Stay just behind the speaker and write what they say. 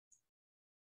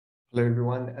Hello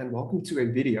everyone, and welcome to a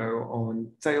video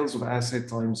on tails of asset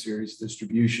time series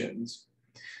distributions.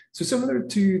 So similar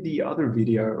to the other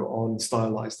video on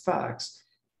stylized facts,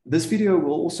 this video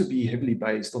will also be heavily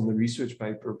based on the research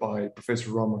paper by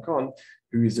Professor Rama Cont,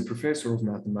 who is a professor of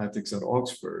mathematics at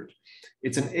Oxford.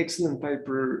 It's an excellent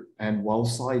paper and well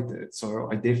cited, so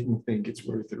I definitely think it's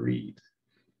worth a read.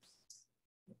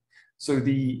 So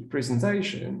the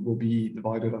presentation will be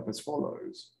divided up as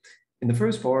follows. In the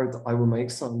first part, I will make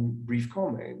some brief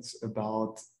comments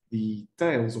about the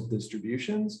tails of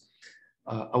distributions.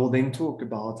 I will then talk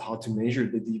about how to measure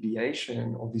the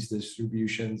deviation of these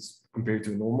distributions compared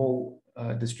to a normal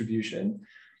distribution.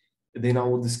 Then I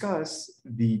will discuss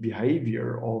the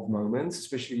behavior of moments,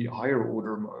 especially higher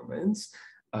order moments,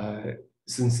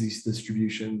 since these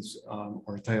distributions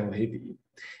are tail heavy.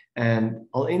 And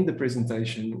I'll end the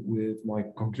presentation with my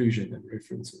conclusion and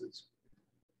references.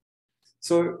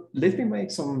 So let me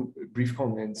make some brief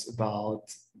comments about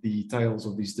the tails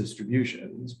of these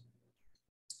distributions.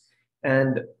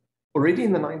 And already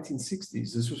in the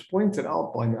 1960s, this was pointed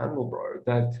out by Mandelbrot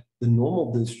that the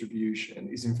normal distribution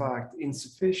is in fact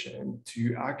insufficient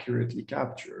to accurately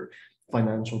capture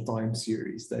financial time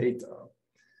series data.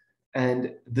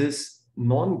 And this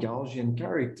non-Gaussian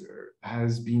character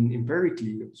has been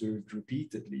empirically observed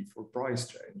repeatedly for price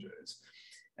changes.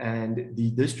 And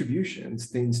the distributions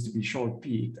tends to be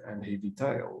short-peaked and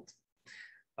heavy-tailed.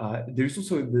 There's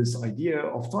also this idea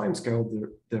of timescale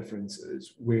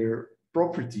differences where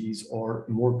properties are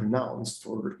more pronounced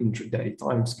for intraday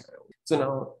timescale. So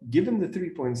now, given the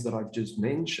 3 points that I've just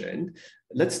mentioned,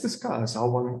 let's discuss how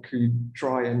one could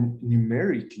try and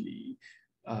numerically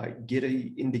get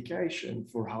an indication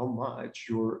for how much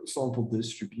your sample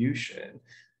distribution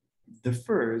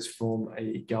differs from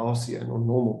a Gaussian or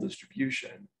normal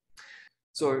distribution.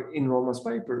 So in Rama's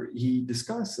paper, he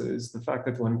discusses the fact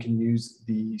that one can use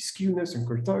the skewness and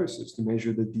kurtosis to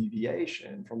measure the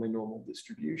deviation from a normal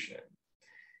distribution.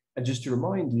 And just to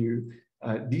remind you,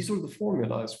 these are the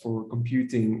formulas for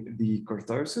computing the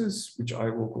kurtosis, which I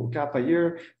will call kappa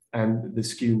here, and the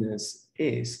skewness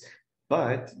S.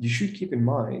 But you should keep in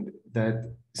mind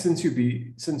that since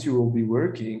you will be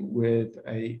working with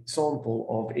a sample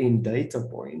of n data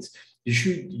points, you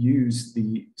should use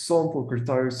the sample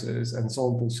kurtosis and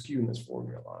sample skewness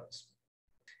formulas.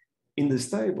 In this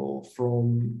table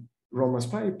from Rama's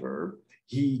paper,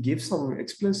 he gives some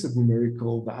explicit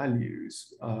numerical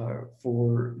values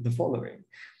for the following: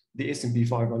 the S&P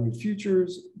 500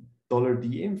 futures,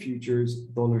 $DM futures,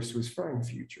 Swiss franc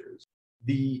futures.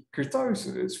 The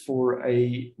kurtosis for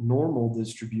a normal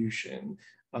distribution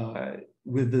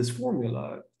with this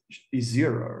formula is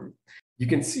 0. You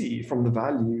can see from the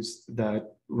values that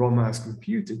Rama has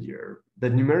computed here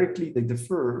that numerically they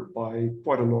differ by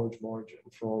quite a large margin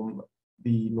from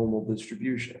the normal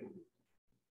distribution.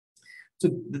 So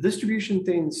the distribution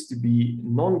tends to be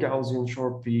non-Gaussian,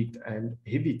 short-peaked, and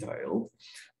heavy-tailed,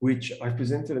 which I've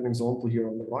presented an example here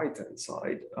on the right-hand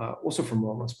side, also from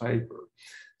Rama's paper.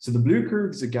 So the blue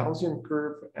curve is a Gaussian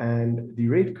curve, and the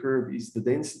red curve is the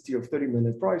density of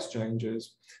 30-minute price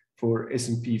changes for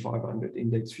S&P 500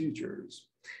 index futures.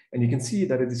 And you can see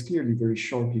that it is clearly very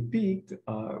sharply peaked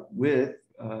with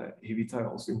heavy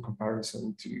tails in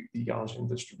comparison to the Gaussian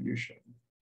distribution.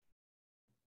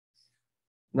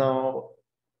 Now,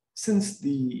 since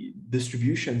the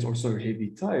distributions are so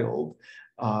heavy-tailed,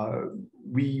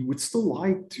 we would still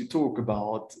like to talk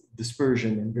about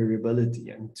dispersion and variability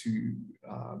and to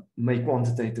make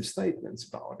quantitative statements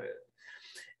about it.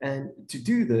 And to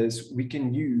do this, we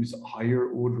can use higher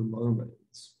order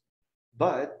moments.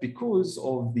 But because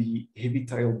of the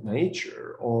heavy-tailed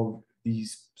nature of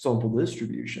these sample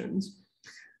distributions,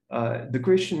 the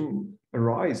question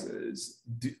arises,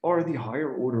 are the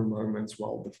higher order moments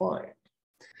well-defined?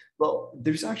 Well,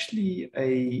 there's actually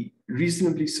a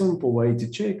reasonably simple way to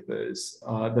check this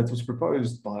that was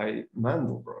proposed by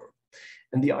Mandelbrot.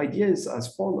 And the idea is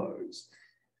as follows.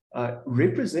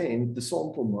 Represent the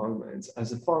sample moments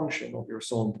as a function of your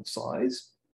sample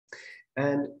size.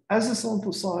 And as the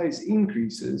sample size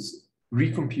increases,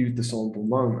 recompute the sample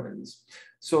moments.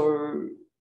 So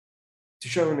to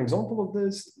show an example of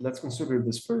this, let's consider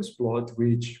this first plot,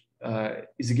 which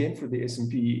is again for the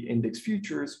S&P index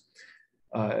futures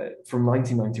from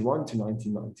 1991 to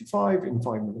 1995 in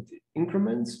 5-minute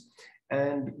increments.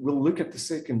 And we'll look at the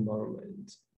second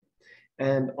moment.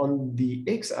 And on the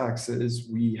x-axis,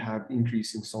 we have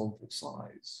increasing sample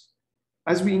size.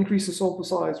 As we increase the sample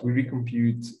size, we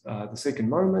recompute the second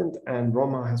moment, and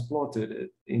Rama has plotted it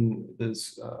in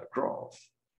this graph.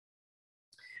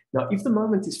 Now, if the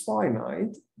moment is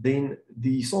finite, then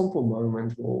the sample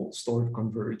moment will start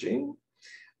converging.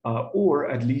 or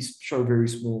at least show very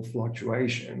small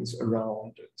fluctuations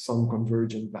around some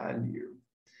convergent value.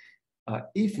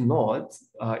 If not,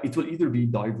 it will either be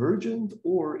divergent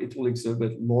or it will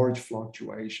exhibit large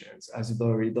fluctuations as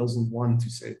though it doesn't want to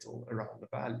settle around the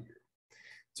value.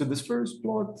 So this first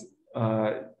plot,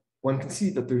 one can see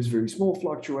that there's very small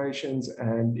fluctuations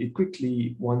and it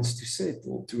quickly wants to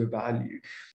settle to a value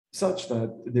such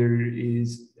that there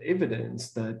is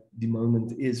evidence that the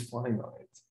moment is finite.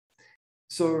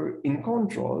 So in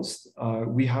contrast,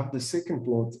 we have the second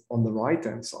plot on the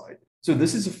right-hand side. So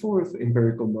this is a fourth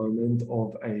empirical moment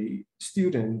of a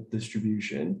student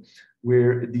distribution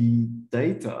where the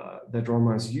data that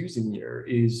Rama is using here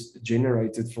is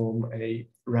generated from a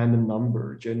random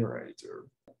number generator.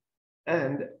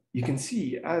 And you can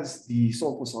see as the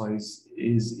sample size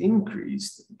is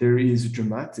increased, there is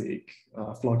dramatic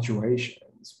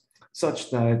fluctuations such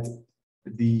that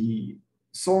the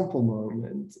sample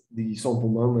moment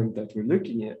that we're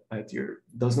looking at here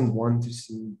doesn't want to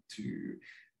seem to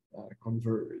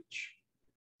converge.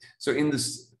 So in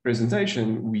this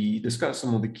presentation, we discuss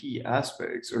some of the key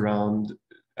aspects around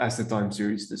asset time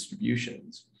series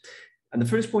distributions. And the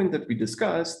first point that we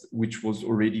discussed, which was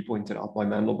already pointed out by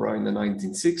Mandelbrot in the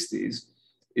 1960s,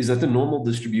 is that the normal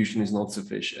distribution is not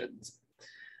sufficient.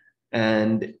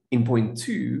 And in point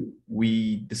 2,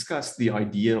 we discussed the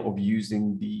idea of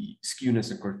using the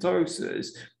skewness and kurtosis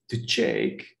to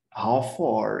check how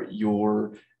far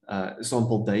your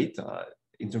sample data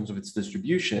in terms of its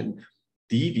distribution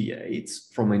deviates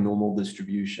from a normal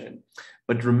distribution.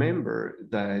 But remember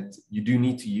that you do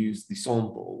need to use the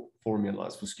sample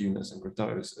formulas for skewness and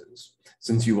kurtosis,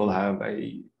 since you will have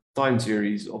a time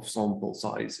series of sample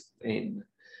size n.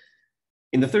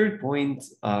 In the third point,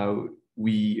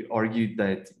 we argued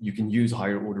that you can use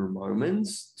higher order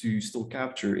moments to still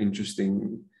capture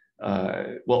interesting,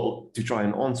 to try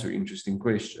and answer interesting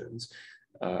questions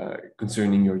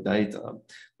concerning your data,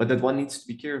 but that one needs to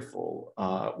be careful.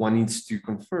 One needs to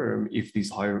confirm if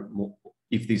these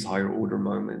higher order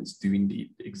moments do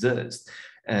indeed exist.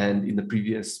 And in the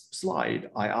previous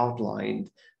slide, I outlined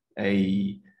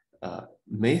a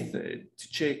method to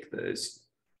check this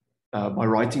by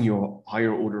writing your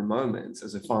higher order moments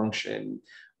as a function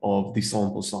of the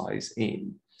sample size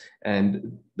n.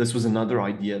 And this was another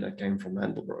idea that came from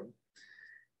Mandelbrot.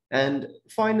 And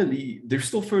finally, there's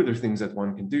still further things that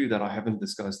one can do that I haven't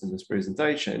discussed in this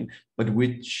presentation, but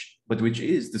which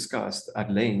is discussed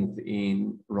at length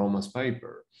in Rama's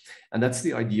paper. And that's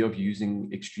the idea of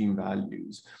using extreme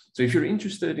values. So if you're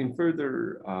interested in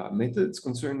further methods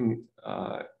concerning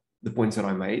the points that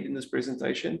I made in this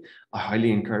presentation, I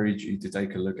highly encourage you to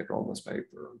take a look at Rama's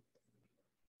paper.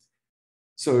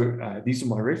 So these are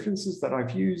my references that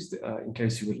I've used in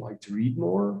case you would like to read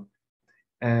more.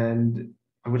 And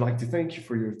I would like to thank you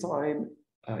for your time.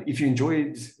 If you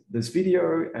enjoyed this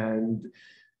video and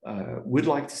would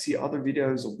like to see other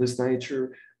videos of this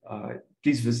nature,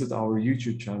 please visit our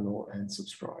YouTube channel and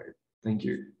subscribe. Thank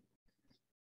you.